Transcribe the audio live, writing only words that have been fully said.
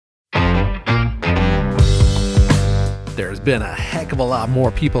there's been a heck of a lot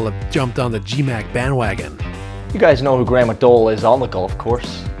more people have jumped on the GMAC bandwagon. You guys know who Graeme McDowell is on the golf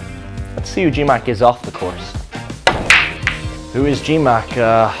course. Let's see who GMAC is off the course. Who is GMAC?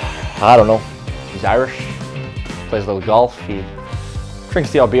 I don't know. He's Irish, plays a little golf, he drinks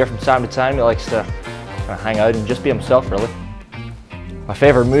the odd beer from time to time, he likes to kind of hang out and just be himself, really. My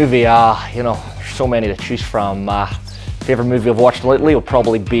favourite movie, you know, there's so many to choose from. Favourite movie I've watched lately will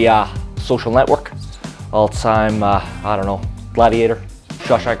probably be Social Network. All time, I don't know, Gladiator,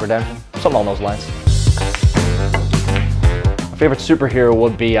 Shawshank Redemption, something along those lines. My favourite superhero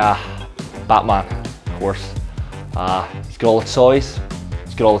would be Batman, of course. He's got all the toys,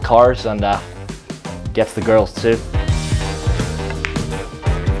 he's got all the cars, and gets the girls too.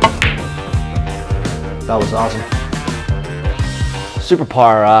 That was awesome.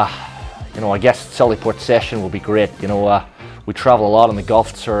 Superpower, you know, I guess Sellyport session would be great. You know, we travel a lot on the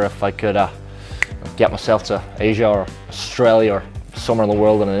golf tour. If I could get myself to Asia or Australia or somewhere in the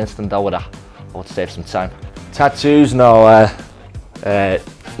world in an instant, I would save some time. Tattoos, no,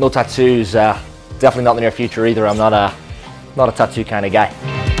 no tattoos. Definitely not in the near future either. I'm not a tattoo kind of guy.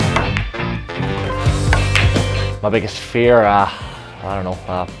 My biggest fear, I don't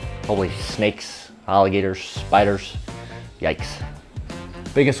know, probably snakes, alligators, spiders. Yikes.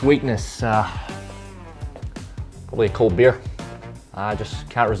 Biggest weakness, probably a cold beer. I just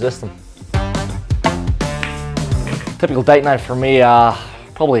can't resist them. Typical date night for me,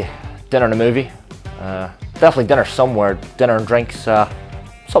 probably dinner and a movie. Definitely dinner somewhere, dinner and drinks, something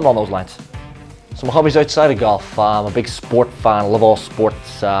along those lines. So my hobbies outside of golf, I'm a big sport fan, I love all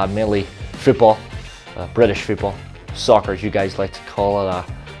sports, mainly football, British football, soccer as you guys like to call it,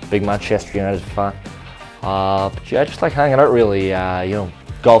 big Manchester United fan. But yeah, I just like hanging out really, you know,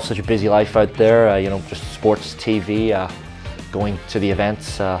 golf's such a busy life out there, you know, just sports, TV, going to the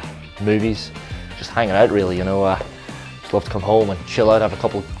events, movies, just hanging out really, you know, just love to come home and chill out, have a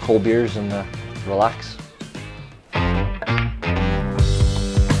couple of cold beers and relax.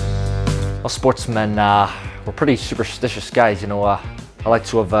 Us sportsmen, we're pretty superstitious guys, you know, I like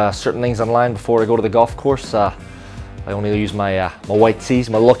to have certain things on line before I go to the golf course. I only use my white tees,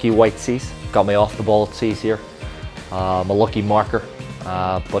 my lucky white tees. Got my off the ball tees here, my lucky marker,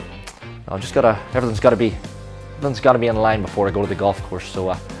 but I just everything's gotta be in line before I go to the golf course.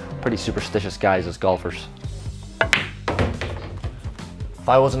 So pretty superstitious guys as golfers. If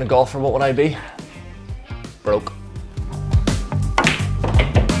I wasn't a golfer, what would I be? Broke.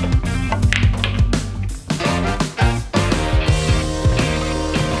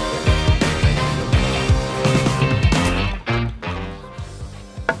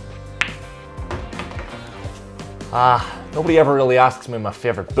 Nobody ever really asks me my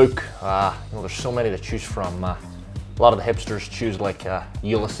favourite book. You know, there's so many to choose from. A lot of the hipsters choose like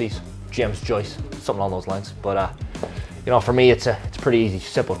Ulysses, James Joyce, something along those lines. But you know, for me, it's a pretty easy,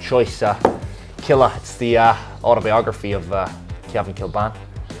 simple choice. Killa, it's the autobiography of Kevin Kilbane.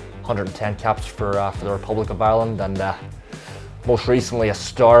 110 caps for the Republic of Ireland, and most recently a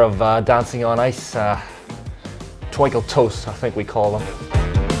star of Dancing on Ice. Twinkle Toast, I think we call them.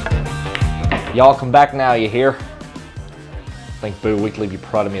 Y'all come back now, you hear? I think Boo Weekly be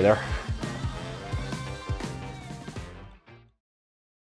proud of me there.